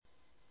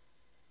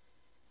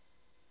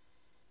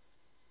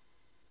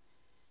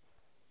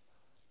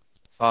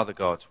Father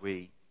God,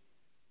 we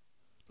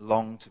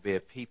long to be a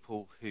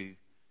people who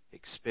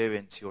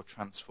experience your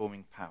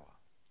transforming power,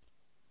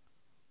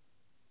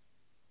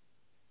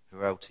 who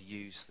are able to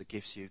use the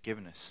gifts you've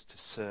given us to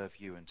serve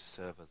you and to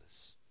serve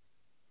others.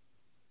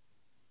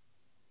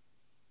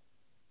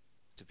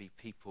 To be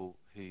people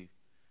who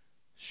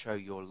show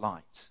your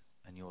light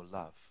and your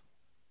love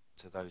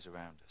to those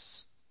around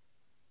us.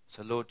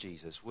 So Lord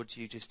Jesus, would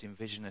you just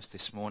envision us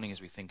this morning as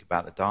we think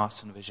about the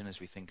Diocesan vision, as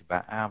we think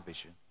about our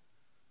vision?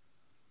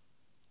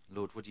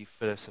 Lord, would you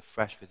fill us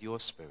afresh with your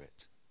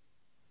Spirit,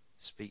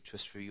 speak to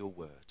us through your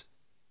word,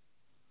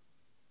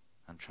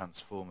 and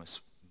transform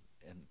us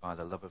by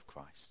the love of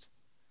Christ.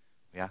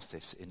 We ask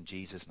this in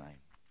Jesus'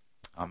 name.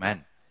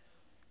 Amen.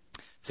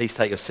 Please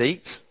take your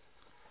seats.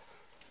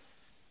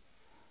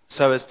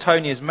 So as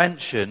Tony has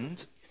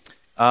mentioned,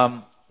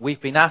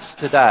 we've been asked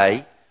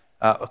today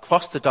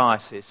across the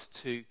diocese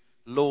to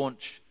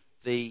launch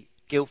the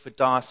Guildford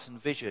Diocesan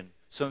Vision.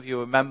 Some of you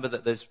remember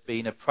that there's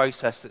been a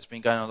process that's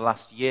been going on the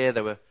last year.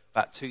 There were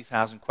about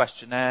 2,000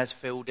 questionnaires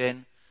filled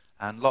in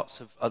and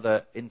lots of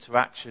other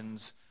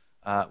interactions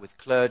with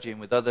clergy and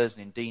with others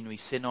and in deanery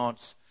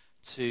synods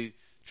to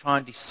try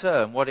and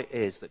discern what it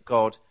is that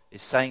God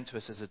is saying to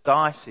us as a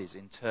diocese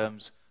in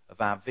terms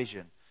of our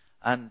vision.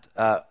 And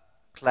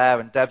Claire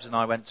and Debs and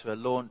I went to a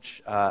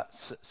launch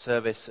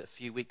service a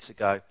few weeks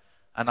ago,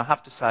 and I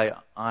have to say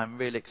I'm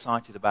really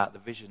excited about the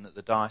vision that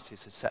the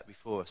diocese has set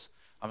before us.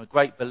 I'm a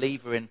great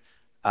believer in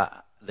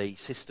the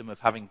system of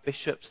having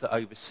bishops that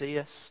oversee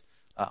us.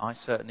 I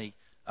certainly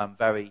am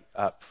very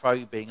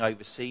pro being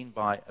overseen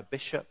by a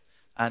bishop,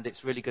 and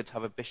it's really good to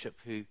have a bishop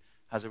who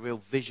has a real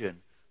vision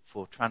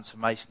for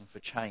transformation and for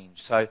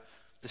change. So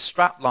the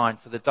strapline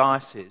for the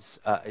diocese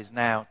is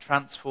now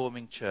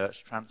transforming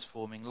church,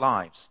 transforming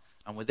lives.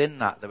 And within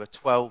that, there are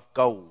 12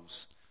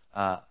 goals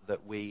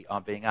that we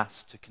are being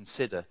asked to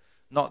consider.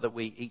 Not that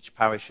we, each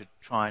parish, should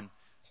try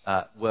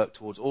and work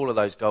towards all of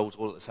those goals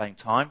all at the same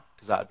time,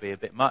 because that would be a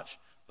bit much,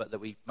 but that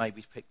we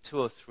maybe pick 2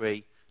 or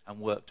 3 and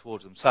work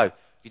towards them. So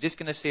you're just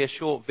going to see a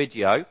short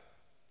video,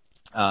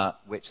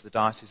 which the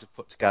diocese have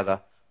put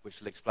together, which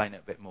will explain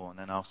it a bit more, and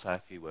then I'll say a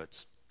few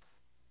words.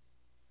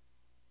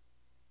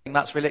 I think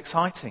that's really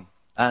exciting.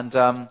 And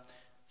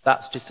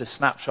that's just a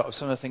snapshot of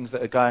some of the things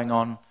that are going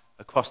on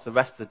across the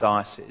rest of the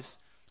diocese.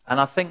 And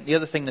I think the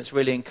other thing that's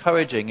really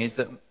encouraging is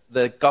that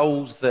the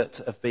goals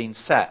that have been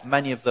set,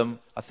 many of them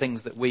are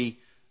things that we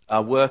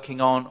are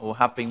working on or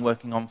have been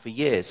working on for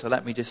years. So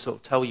let me just sort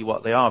of tell you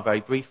what they are very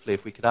briefly,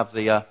 if we could have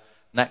the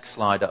next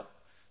slide up.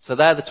 So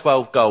they're the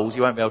 12 goals.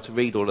 You won't be able to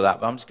read all of that,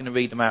 but I'm just going to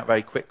read them out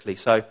very quickly.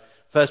 So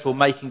first of all,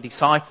 making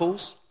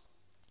disciples,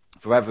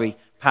 for every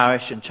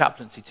parish and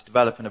chaplaincy to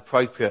develop an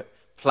appropriate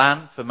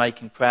plan for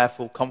making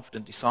prayerful,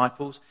 confident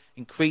disciples,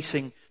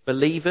 increasing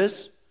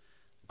believers,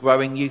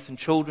 growing youth and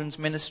children's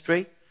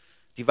ministry,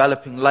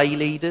 developing lay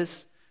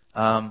leaders,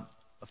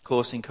 of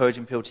course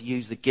encouraging people to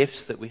use the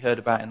gifts that we heard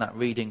about in that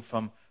reading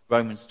from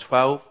Romans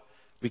 12,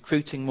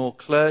 recruiting more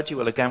clergy.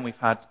 Well, again, we've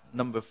had a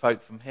number of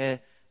folk from here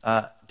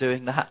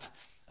doing that.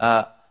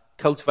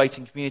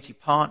 Cultivating community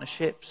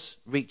partnerships,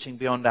 reaching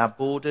beyond our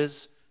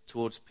borders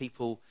towards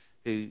people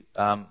who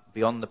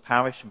beyond the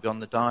parish and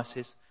beyond the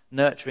diocese.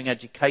 Nurturing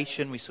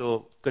education. We saw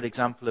a good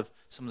example of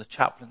some of the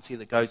chaplaincy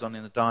that goes on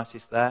in the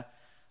diocese there.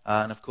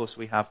 And of course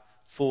we have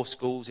 4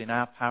 schools in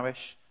our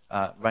parish,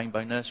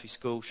 Rainbow Nursery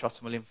School,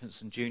 Shottermill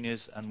Infants and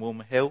Juniors and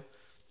Walmer Hill.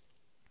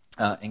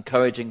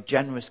 Encouraging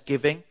generous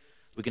giving.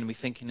 We're going to be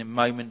thinking in a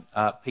moment,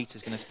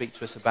 Peter's going to speak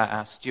to us about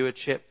our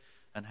stewardship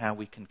and how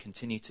we can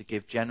continue to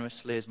give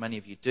generously, as many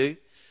of you do.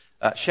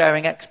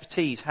 Sharing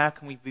expertise. How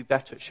can we be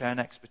better at sharing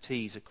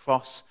expertise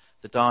across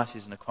the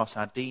diocese and across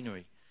our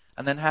deanery?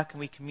 And then how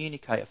can we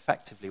communicate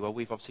effectively? Well,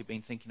 we've obviously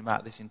been thinking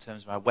about this in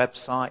terms of our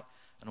website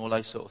and all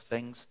those sort of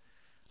things.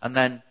 And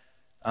then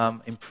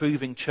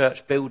improving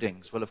church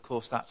buildings. Well, of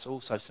course, that's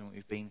also something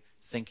we've been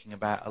thinking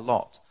about a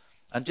lot.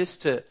 And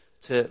just to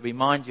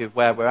remind you of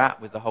where we're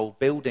at with the whole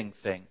building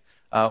thing,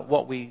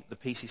 what the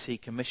PCC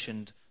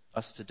commissioned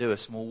us to do, a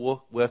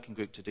small working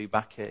group to do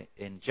back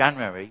in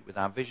January with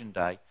our Vision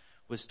Day,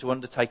 was to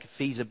undertake a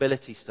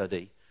feasibility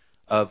study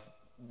of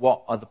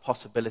what are the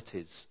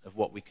possibilities of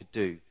what we could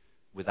do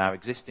with our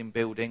existing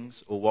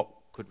buildings, or what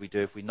could we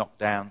do if we knocked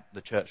down the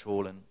church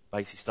hall and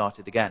basically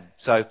started again.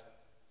 So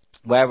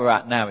where we're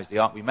at now is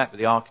we met with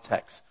the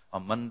architects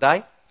on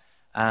Monday,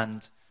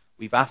 and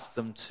we've asked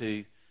them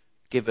to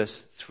give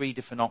us 3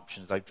 different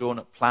options. They've drawn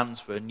up plans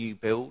for a new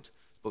build,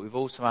 but we've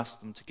also asked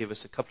them to give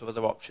us a couple of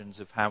other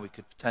options of how we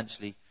could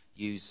potentially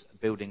use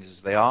buildings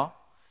as they are,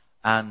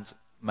 and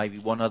maybe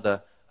one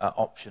other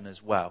option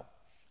as well.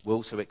 We're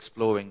also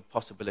exploring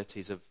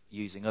possibilities of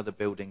using other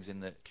buildings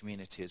in the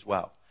community as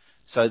well.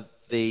 So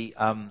the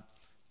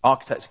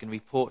architects are going to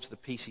report to the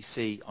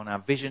PCC on our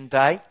Vision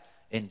Day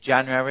in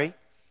January,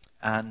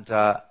 and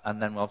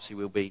then obviously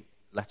we'll be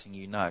letting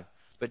you know.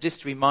 But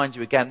just to remind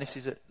you again, this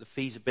is at the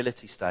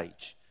feasibility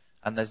stage,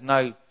 and there's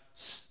no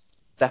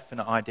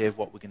definite idea of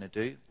what we're going to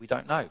do. We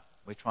don't know.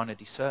 We're trying to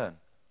discern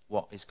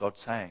what is God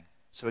saying.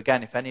 So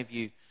again, if any of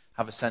you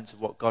have a sense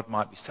of what God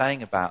might be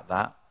saying about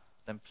that,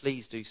 then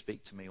please do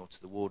speak to me or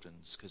to the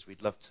wardens, because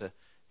we'd love to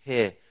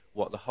hear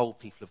what the whole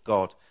people of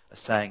God are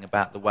saying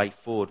about the way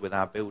forward with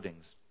our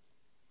buildings.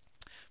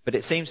 But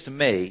it seems to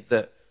me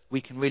that we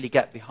can really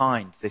get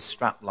behind this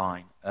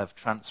strapline of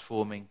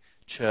transforming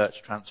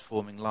church,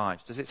 transforming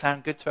lives. Does it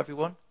sound good to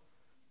everyone?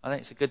 I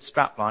think it's a good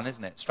strapline,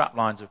 isn't it?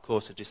 Straplines, of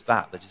course, are just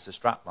that. They're just a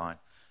strapline.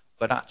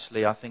 But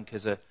actually, I think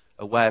as a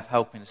way of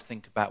helping us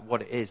think about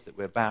what it is that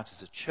we're about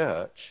as a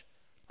church,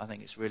 I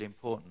think it's really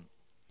important.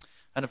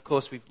 And of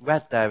course, we've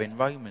read there in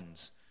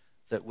Romans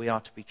that we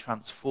are to be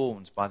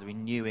transformed by the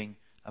renewing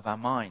of our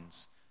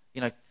minds.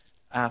 You know,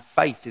 our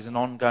faith is an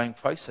ongoing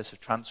process of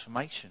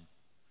transformation.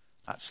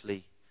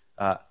 Actually,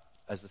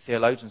 as the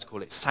theologians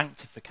call it,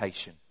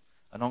 sanctification,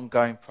 an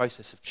ongoing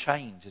process of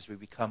change as we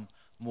become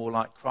more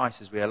like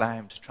Christ, as we allow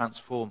him to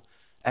transform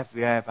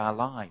every area of our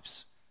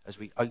lives, as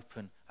we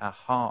open our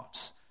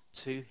hearts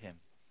to him.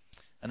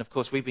 And of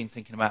course, we've been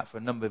thinking about for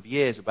a number of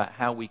years about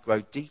how we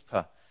grow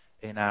deeper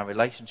in our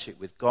relationship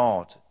with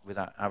God, with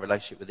our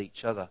relationship with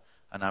each other,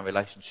 and our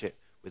relationship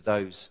with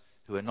those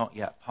who are not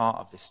yet part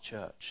of this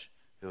church,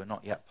 who are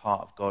not yet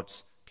part of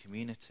God's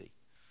community.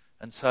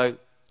 And so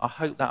I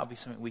hope that will be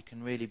something we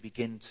can really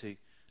begin to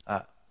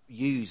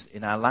use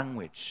in our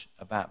language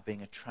about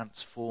being a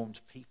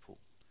transformed people.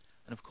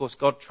 And of course,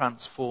 God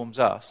transforms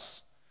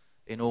us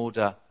in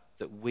order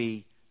that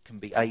we can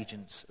be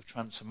agents of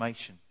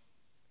transformation.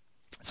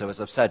 So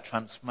as I've said,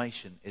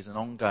 transformation is an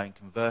ongoing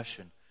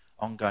conversion,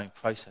 ongoing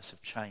process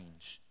of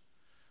change.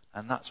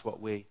 And that's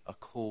what we are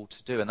called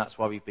to do. And that's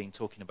why we've been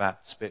talking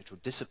about spiritual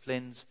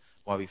disciplines,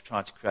 why we've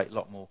tried to create a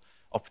lot more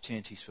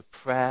opportunities for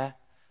prayer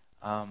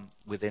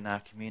within our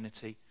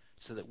community,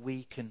 so that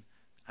we can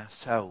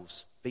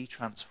ourselves be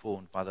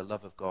transformed by the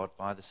love of God,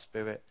 by the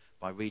Spirit,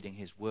 by reading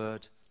his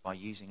word, by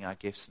using our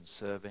gifts and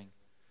serving.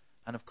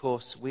 And of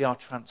course, we are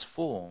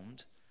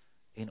transformed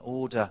in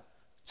order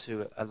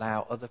to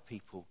allow other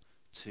people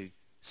to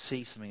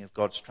see something of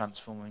God's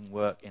transforming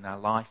work in our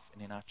life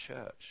and in our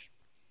church.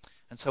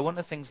 And so one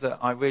of the things that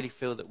I really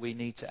feel that we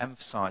need to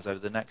emphasize over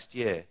the next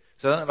year,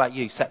 so I don't know about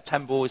you,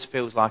 September always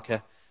feels like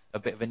a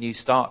bit of a new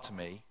start to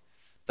me.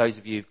 Those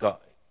of you who've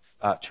got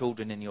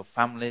children in your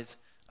families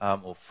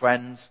or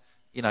friends,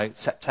 you know,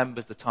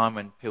 September's the time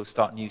when people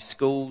start new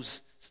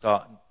schools,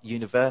 start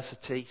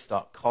university,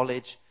 start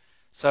college.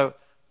 So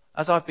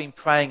as I've been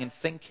praying and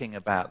thinking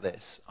about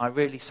this, I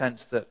really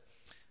sense that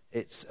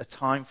it's a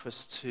time for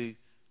us to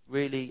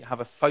really have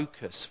a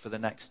focus for the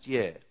next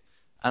year.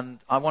 And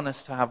I want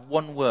us to have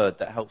one word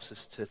that helps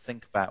us to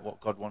think about what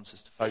God wants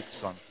us to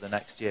focus on for the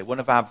next year. One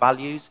of our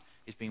values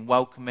is being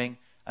welcoming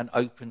and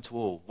open to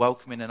all.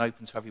 Welcoming and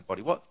open to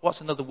everybody.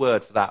 What's another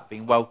word for that?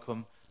 Being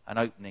welcome and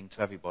opening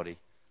to everybody.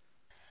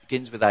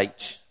 Begins with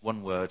H,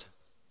 one word.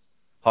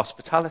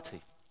 Hospitality.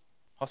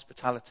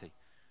 Hospitality.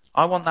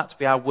 I want that to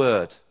be our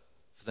word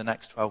for the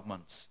next 12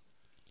 months.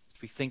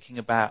 To be thinking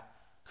about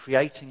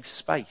creating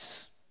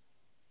space.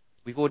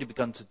 We've already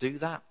begun to do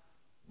that.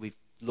 We've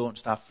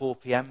launched our 4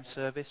 p.m.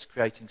 service,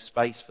 creating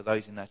space for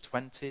those in their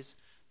 20s,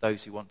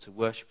 those who want to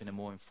worship in a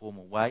more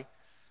informal way.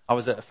 I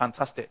was at a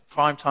fantastic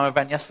primetime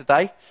event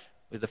yesterday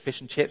with the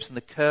fish and chips and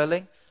the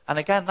curling. And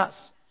again,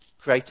 that's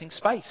creating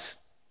space.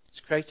 It's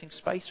creating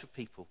space for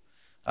people.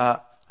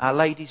 Our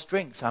ladies'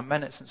 drinks, our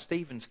men at St.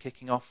 Stephen's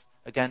kicking off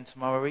again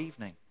tomorrow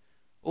evening.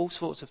 All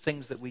sorts of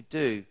things that we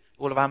do.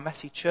 All of our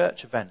messy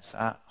church events,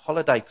 our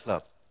holiday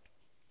club.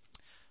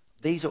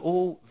 These are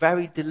all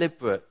very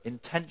deliberate,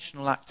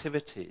 intentional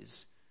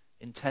activities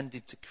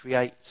intended to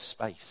create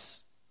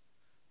space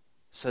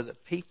so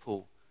that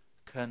people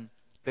can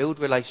build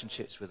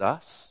relationships with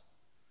us.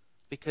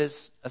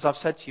 Because, as I've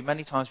said to you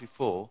many times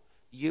before,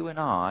 you and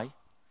I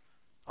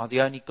are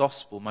the only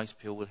gospel most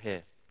people will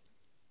hear.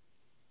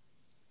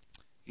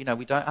 You know,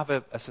 we don't have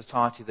a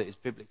society that is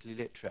biblically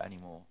literate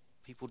anymore.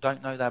 People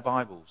don't know their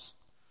Bibles.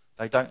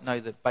 They don't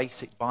know the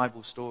basic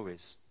Bible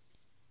stories.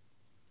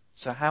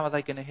 So how are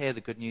they going to hear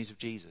the good news of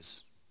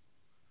Jesus?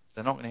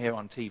 They're not going to hear it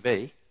on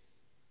TV.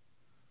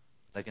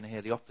 They're going to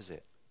hear the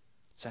opposite.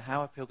 So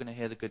how are people going to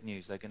hear the good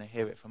news? They're going to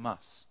hear it from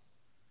us.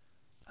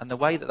 And the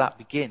way that that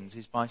begins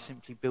is by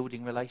simply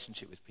building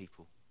relationship with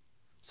people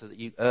so that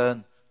you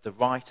earn the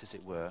right, as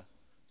it were,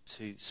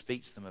 to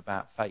speak to them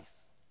about faith.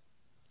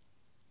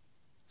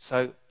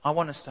 So I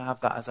want us to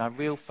have that as our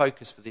real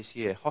focus for this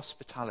year,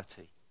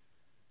 hospitality.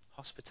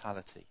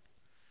 Hospitality.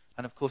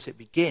 And of course it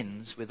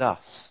begins with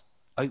us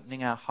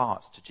opening our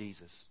hearts to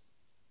Jesus.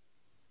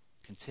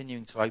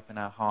 Continuing to open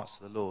our hearts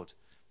to the Lord.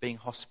 Being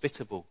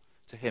hospitable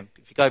to him.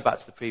 If you go back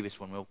to the previous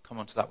one, we'll come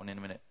on to that one in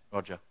a minute,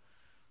 Roger.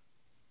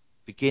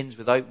 Begins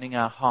with opening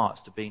our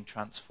hearts to being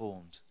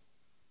transformed.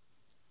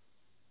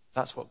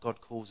 That's what God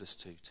calls us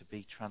to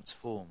be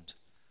transformed.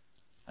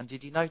 And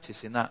did you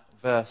notice in that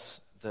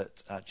verse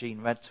that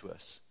Jean read to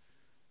us,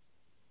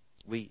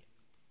 we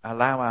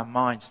allow our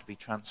minds to be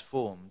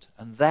transformed,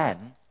 and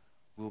then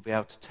we'll be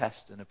able to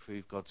test and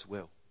approve God's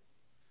will.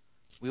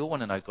 We all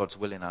want to know God's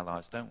will in our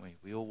lives, don't we?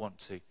 We all want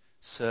to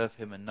serve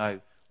him and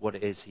know what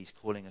it is he's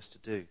calling us to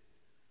do.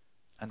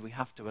 And we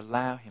have to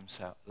allow him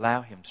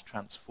to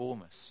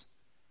transform us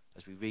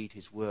as we read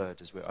his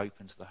word, as we're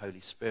open to the Holy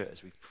Spirit,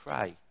 as we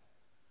pray.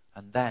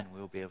 And then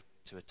we'll be able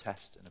to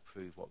attest and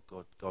approve what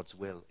God's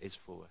will is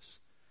for us.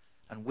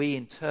 And we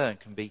in turn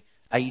can be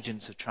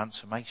agents of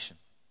transformation.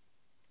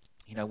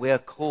 We are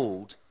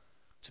called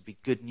to be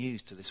good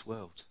news to this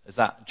world. As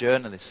that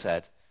journalist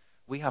said,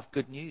 we have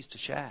good news to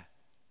share.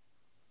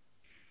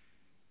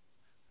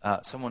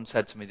 Someone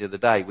said to me the other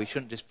day, we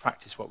shouldn't just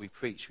practice what we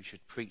preach, we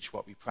should preach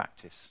what we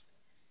practice.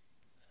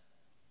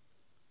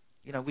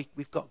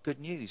 We've got good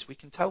news. We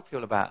can tell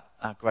people about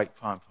our great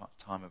prime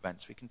time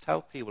events. We can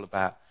tell people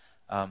about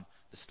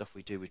the stuff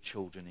we do with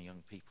children and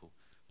young people.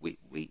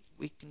 We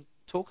can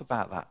talk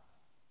about that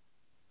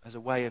as a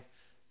way of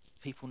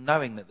people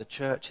knowing that the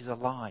church is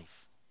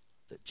alive,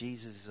 that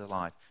Jesus is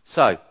alive.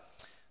 So,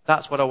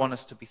 that's what I want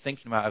us to be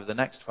thinking about over the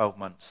next 12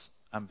 months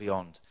and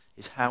beyond,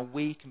 is how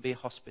we can be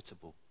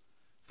hospitable.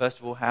 First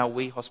of all, how are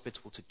we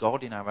hospitable to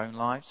God in our own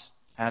lives?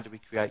 How do we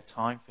create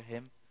time for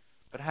him?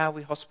 But how are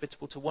we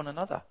hospitable to one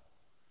another?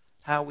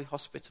 How are we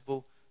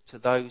hospitable to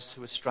those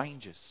who are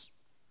strangers,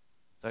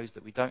 those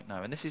that we don't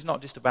know? And this is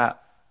not just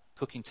about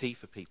cooking tea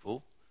for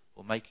people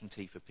or making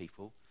tea for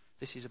people.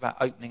 This is about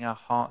opening our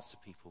hearts to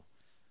people,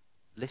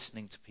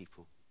 listening to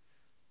people,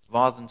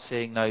 rather than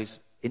seeing those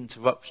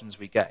interruptions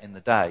we get in the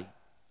day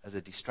as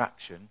a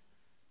distraction,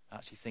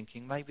 actually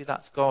thinking maybe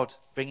that's God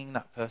bringing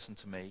that person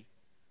to me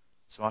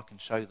so I can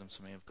show them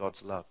something of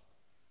God's love,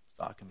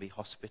 so that I can be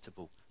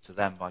hospitable to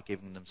them by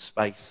giving them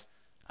space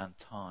and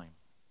time.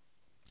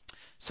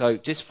 So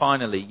just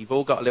finally, you've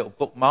all got a little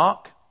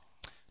bookmark.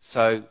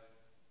 So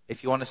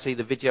if you want to see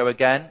the video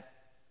again,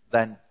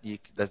 then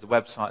there's the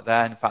website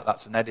there. In fact,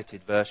 that's an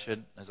edited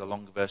version. There's a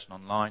longer version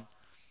online.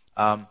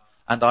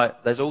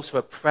 There's also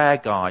a prayer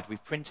guide.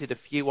 We've printed a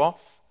few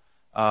off.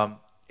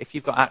 If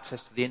you've got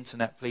access to the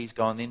internet, please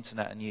go on the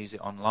internet and use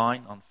it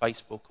online, on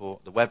Facebook or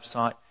the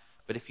website.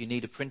 But if you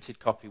need a printed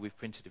copy, we've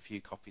printed a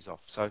few copies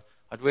off. So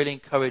I'd really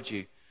encourage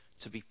you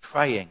to be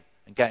praying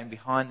and getting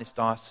behind this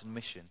diocesan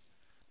mission,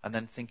 and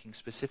then thinking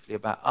specifically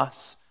about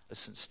us as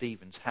St.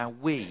 Stephen's, how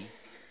we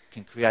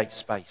can create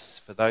space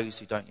for those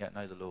who don't yet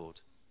know the Lord,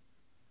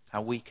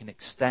 how we can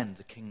extend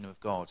the kingdom of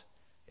God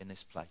in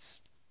this place.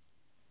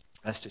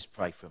 Let's just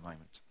pray for a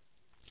moment.